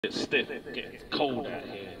It's stiff, getting cold out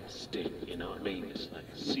here, it's stiff, you know what I mean? It's like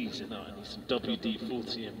season out, I need some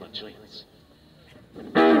WD-40 in my joints.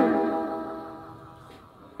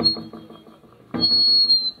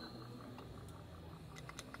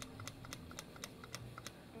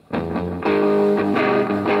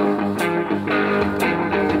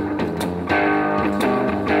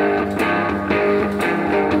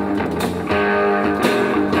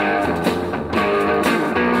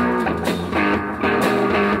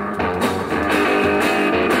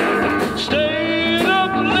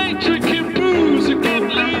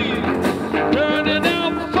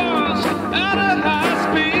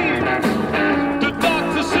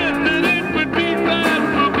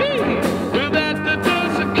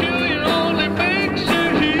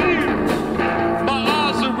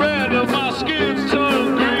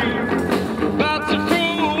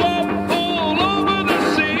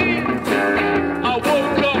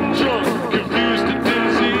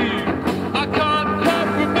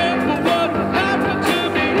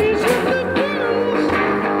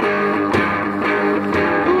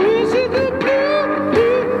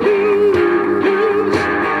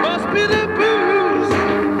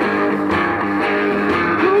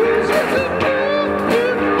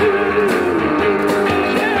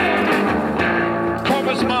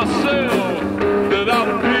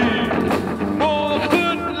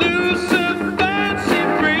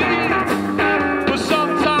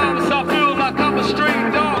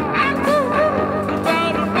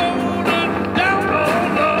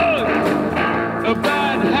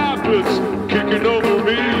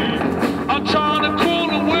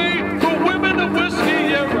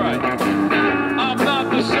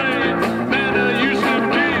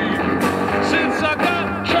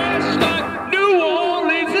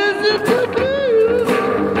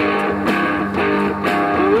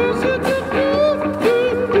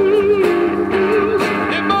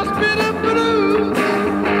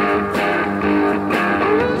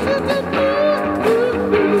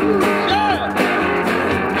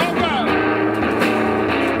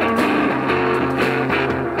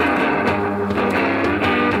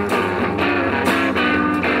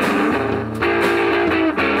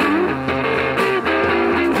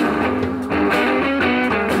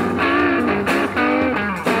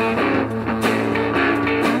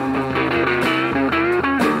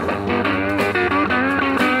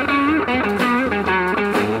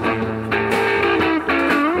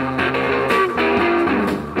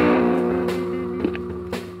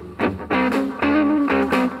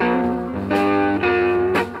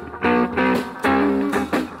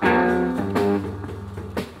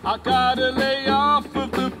 I gotta lay off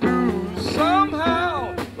of the booze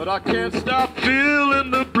somehow, but I can't stop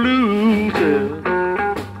feeling the blues.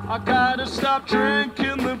 Yeah. I gotta stop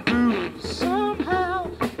drinking the booze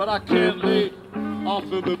somehow, but I can't lay off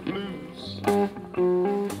of the blues.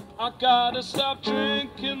 I gotta stop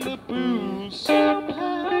drinking the booze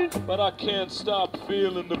somehow, but I can't stop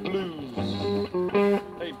feeling the blues.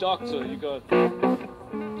 Hey doctor,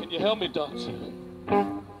 can you help me, doctor?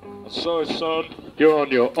 I'm sorry, son, you're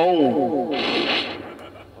on your own.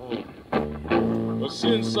 Oh. But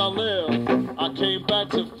since I left, I came back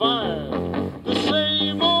to find the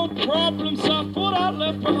same old problems I thought I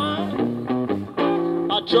left behind.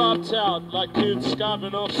 I dropped out like kids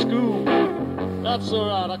skiving off school. That's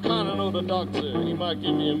alright, I kinda know the doctor, he might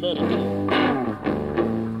give me a medical.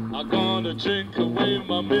 I'm gonna drink away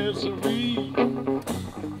my misery,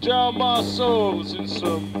 drown my sorrows in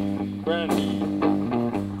some brandy.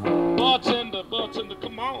 Bartender,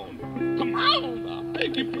 come on, I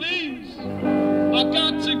beg you please. I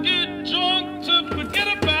got to get drunk to forget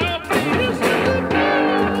about this.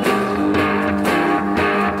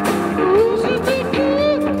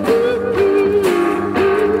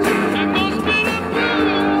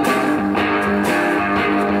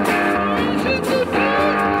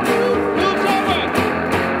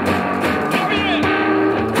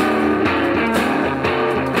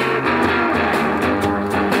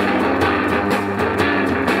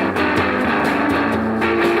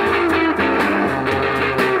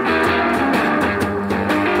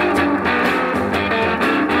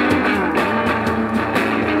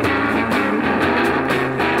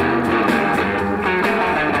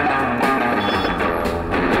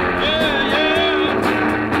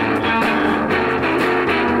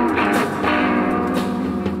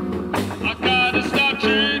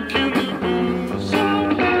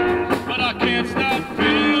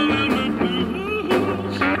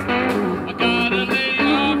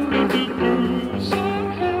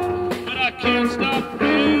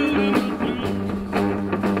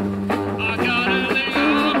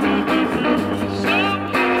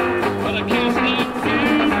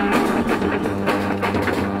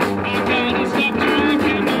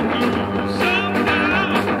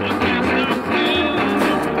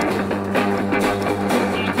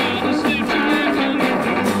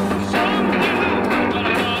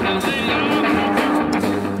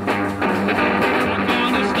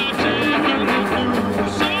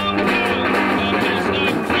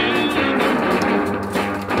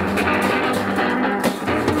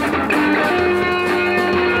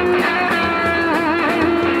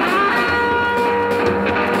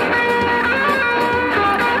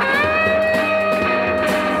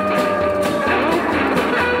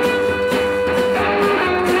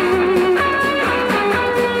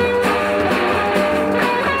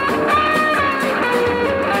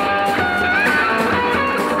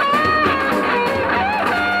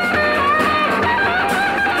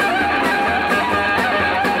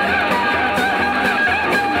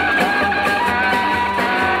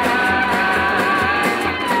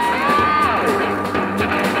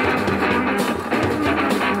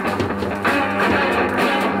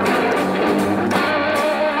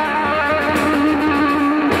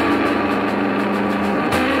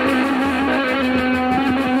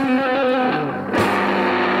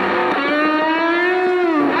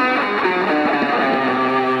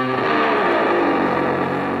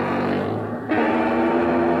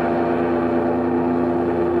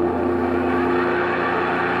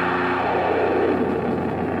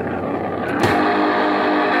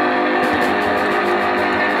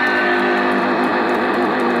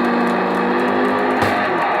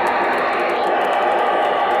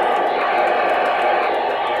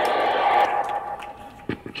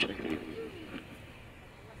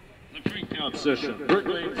 session, Brick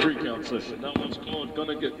Lane freak-out session. That one's called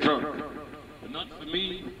Gonna Get Drunk. But not for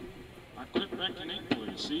me. I quit back in April,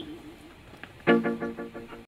 you see.